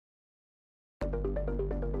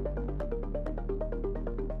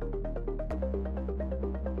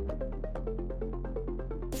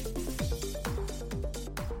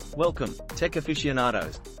Welcome, tech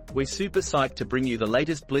aficionados. We're super psyched to bring you the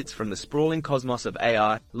latest blitz from the sprawling cosmos of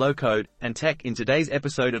AI, low-code, and tech in today's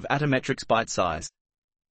episode of Atometrics ByteSize.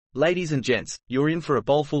 Ladies and gents, you're in for a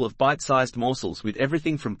bowlful of bite-sized morsels with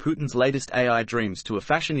everything from Putin's latest AI dreams to a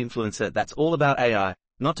fashion influencer that's all about AI,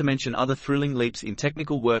 not to mention other thrilling leaps in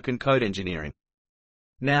technical work and code engineering.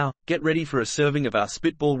 Now, get ready for a serving of our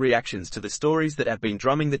spitball reactions to the stories that have been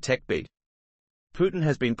drumming the tech beat. Putin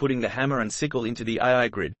has been putting the hammer and sickle into the AI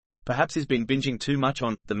grid. Perhaps he's been binging too much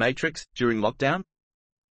on The Matrix during lockdown?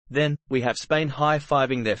 Then, we have Spain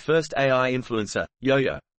high-fiving their first AI influencer,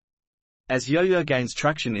 Yo-Yo. As Yo-Yo gains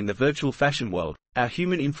traction in the virtual fashion world, our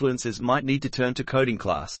human influencers might need to turn to coding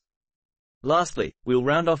class. Lastly, we'll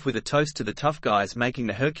round off with a toast to the tough guys making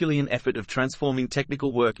the Herculean effort of transforming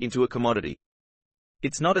technical work into a commodity.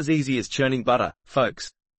 It's not as easy as churning butter,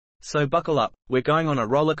 folks. So buckle up, we're going on a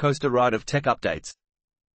roller coaster ride of tech updates.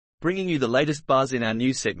 Bringing you the latest buzz in our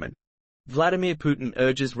news segment. Vladimir Putin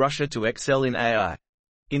urges Russia to excel in AI.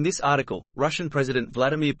 In this article, Russian President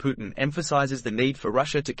Vladimir Putin emphasizes the need for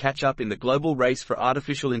Russia to catch up in the global race for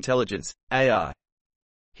artificial intelligence, AI.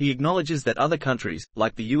 He acknowledges that other countries,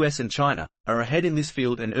 like the US and China, are ahead in this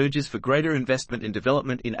field and urges for greater investment in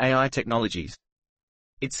development in AI technologies.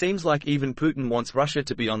 It seems like even Putin wants Russia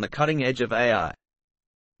to be on the cutting edge of AI.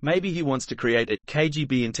 Maybe he wants to create a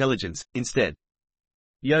KGB intelligence instead.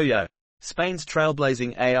 Yo-Yo, Spain's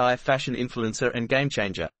trailblazing AI fashion influencer and game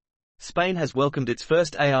changer. Spain has welcomed its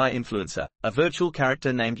first AI influencer, a virtual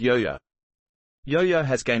character named Yo-Yo. Yo-Yo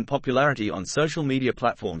has gained popularity on social media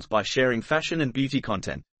platforms by sharing fashion and beauty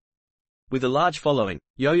content. With a large following,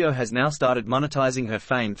 Yo-Yo has now started monetizing her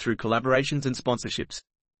fame through collaborations and sponsorships.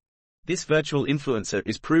 This virtual influencer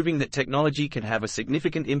is proving that technology can have a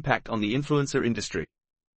significant impact on the influencer industry.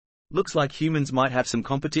 Looks like humans might have some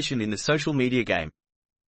competition in the social media game.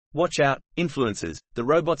 Watch out, influencers, the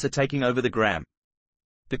robots are taking over the gram.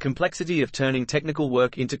 The complexity of turning technical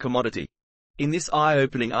work into commodity. In this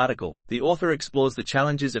eye-opening article, the author explores the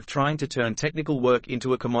challenges of trying to turn technical work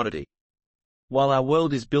into a commodity. While our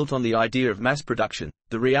world is built on the idea of mass production,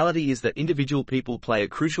 the reality is that individual people play a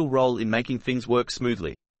crucial role in making things work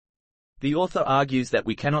smoothly. The author argues that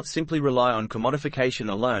we cannot simply rely on commodification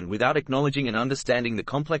alone without acknowledging and understanding the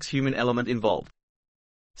complex human element involved.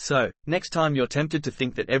 So, next time you're tempted to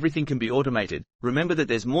think that everything can be automated, remember that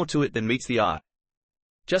there's more to it than meets the eye.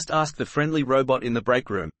 Just ask the friendly robot in the break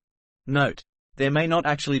room. Note, there may not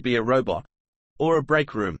actually be a robot. Or a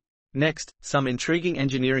break room. Next, some intriguing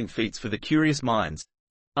engineering feats for the curious minds.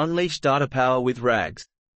 Unleash data power with RAGs.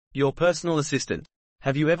 Your personal assistant.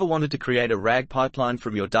 Have you ever wanted to create a RAG pipeline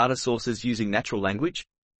from your data sources using natural language?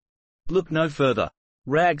 Look no further.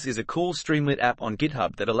 RAGs is a cool Streamlit app on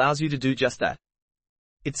GitHub that allows you to do just that.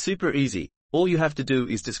 It's super easy. All you have to do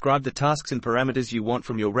is describe the tasks and parameters you want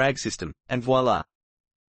from your RAG system, and voila.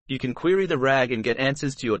 You can query the RAG and get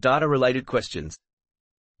answers to your data-related questions.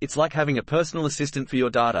 It's like having a personal assistant for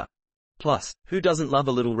your data. Plus, who doesn't love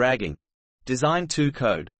a little ragging? Design 2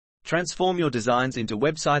 Code. Transform your designs into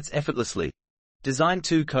websites effortlessly. Design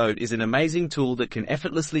 2 Code is an amazing tool that can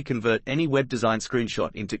effortlessly convert any web design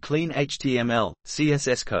screenshot into clean HTML,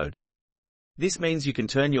 CSS code. This means you can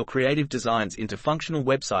turn your creative designs into functional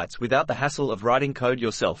websites without the hassle of writing code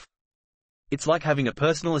yourself. It's like having a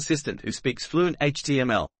personal assistant who speaks fluent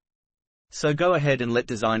HTML. So go ahead and let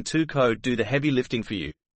Design 2 Code do the heavy lifting for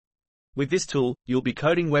you. With this tool, you'll be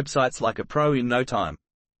coding websites like a pro in no time.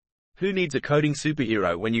 Who needs a coding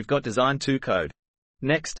superhero when you've got Design 2 Code?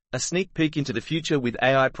 Next, a sneak peek into the future with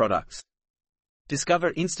AI products.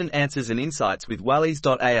 Discover instant answers and insights with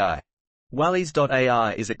ByteSize.ai.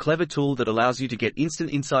 ByteSize.ai is a clever tool that allows you to get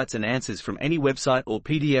instant insights and answers from any website or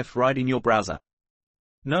PDF right in your browser.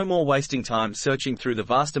 No more wasting time searching through the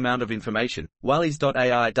vast amount of information.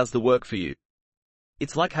 ByteSize.ai does the work for you.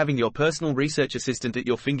 It's like having your personal research assistant at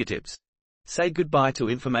your fingertips. Say goodbye to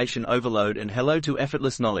information overload and hello to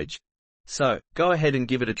effortless knowledge. So, go ahead and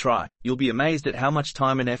give it a try. You'll be amazed at how much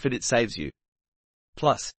time and effort it saves you.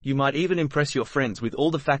 Plus, you might even impress your friends with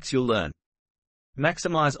all the facts you'll learn.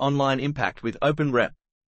 Maximize online impact with OpenRep.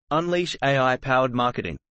 Unleash AI-powered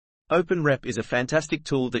marketing. OpenRep is a fantastic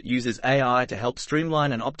tool that uses AI to help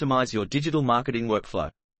streamline and optimize your digital marketing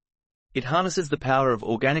workflow. It harnesses the power of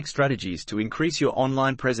organic strategies to increase your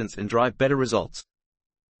online presence and drive better results.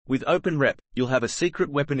 With OpenRep, you'll have a secret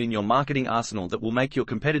weapon in your marketing arsenal that will make your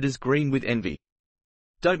competitors green with envy.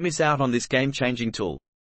 Don't miss out on this game-changing tool.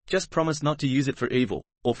 Just promise not to use it for evil,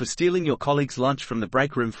 or for stealing your colleague's lunch from the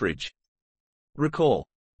break room fridge. Recall,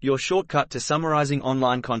 your shortcut to summarizing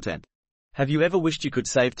online content. Have you ever wished you could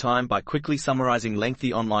save time by quickly summarizing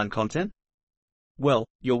lengthy online content? Well,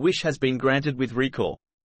 your wish has been granted with Recall.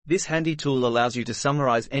 This handy tool allows you to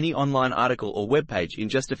summarize any online article or web page in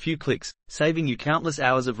just a few clicks, saving you countless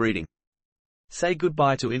hours of reading. Say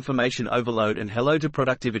goodbye to information overload and hello to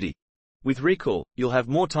productivity. With Recall, you'll have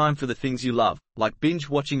more time for the things you love, like binge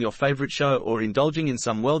watching your favorite show or indulging in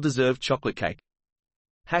some well-deserved chocolate cake.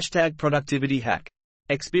 Hashtag productivity hack.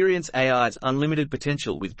 Experience AI's unlimited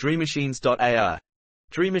potential with DreamMachines.ai.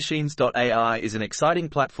 DreamMachines.ai is an exciting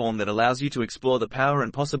platform that allows you to explore the power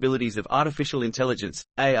and possibilities of artificial intelligence,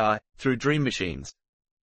 AI, through dream machines.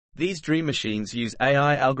 These dream machines use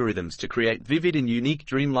AI algorithms to create vivid and unique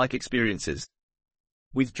dreamlike experiences.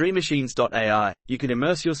 With DreamMachines.ai, you can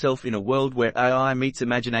immerse yourself in a world where AI meets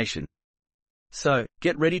imagination. So,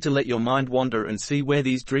 get ready to let your mind wander and see where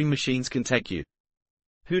these dream machines can take you.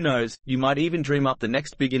 Who knows, you might even dream up the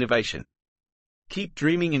next big innovation. Keep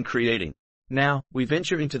dreaming and creating. Now, we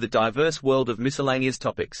venture into the diverse world of miscellaneous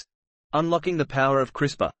topics. Unlocking the power of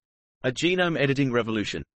CRISPR. A genome editing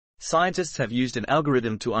revolution. Scientists have used an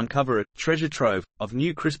algorithm to uncover a treasure trove of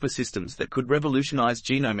new CRISPR systems that could revolutionize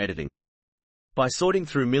genome editing. By sorting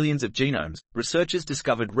through millions of genomes, researchers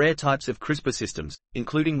discovered rare types of CRISPR systems,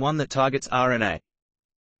 including one that targets RNA.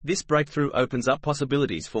 This breakthrough opens up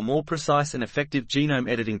possibilities for more precise and effective genome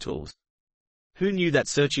editing tools. Who knew that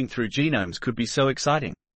searching through genomes could be so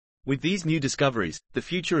exciting? With these new discoveries, the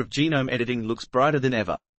future of genome editing looks brighter than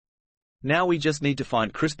ever. Now we just need to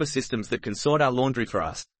find CRISPR systems that can sort our laundry for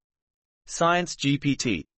us. Science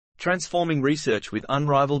GPT. Transforming research with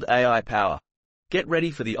unrivaled AI power. Get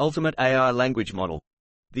ready for the ultimate AI language model.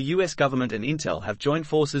 The US government and Intel have joined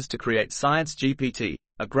forces to create Science GPT,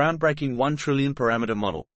 a groundbreaking 1 trillion parameter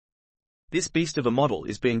model. This beast of a model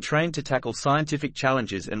is being trained to tackle scientific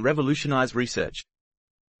challenges and revolutionize research.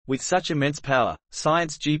 With such immense power,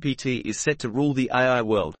 Science GPT is set to rule the AI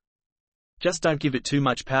world. Just don't give it too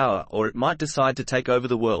much power or it might decide to take over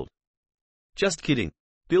the world. Just kidding.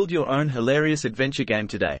 Build your own hilarious adventure game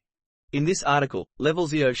today. In this article,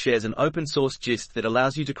 LevelZio shares an open-source gist that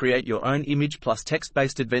allows you to create your own image plus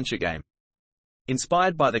text-based adventure game.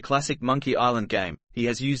 Inspired by the classic Monkey Island game, he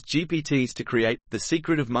has used GPTs to create The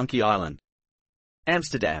Secret of Monkey Island,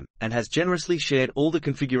 Amsterdam, and has generously shared all the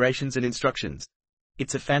configurations and instructions.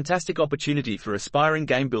 It's a fantastic opportunity for aspiring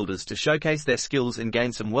game builders to showcase their skills and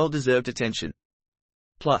gain some well-deserved attention.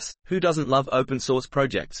 Plus, who doesn't love open-source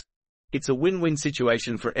projects? It's a win-win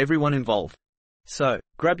situation for everyone involved. So,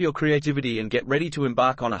 grab your creativity and get ready to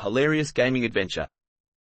embark on a hilarious gaming adventure.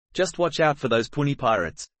 Just watch out for those puny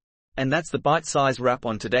pirates. And that's the bite-size wrap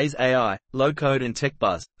on today's AI, low-code and tech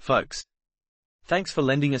buzz, folks. Thanks for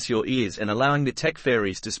lending us your ears and allowing the tech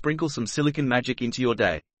fairies to sprinkle some silicon magic into your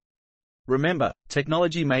day. Remember,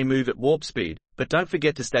 technology may move at warp speed, but don't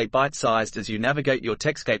forget to stay bite-sized as you navigate your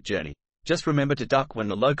techscape journey. Just remember to duck when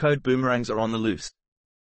the low-code boomerangs are on the loose.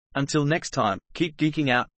 Until next time, keep geeking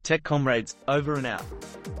out, tech comrades, over and out.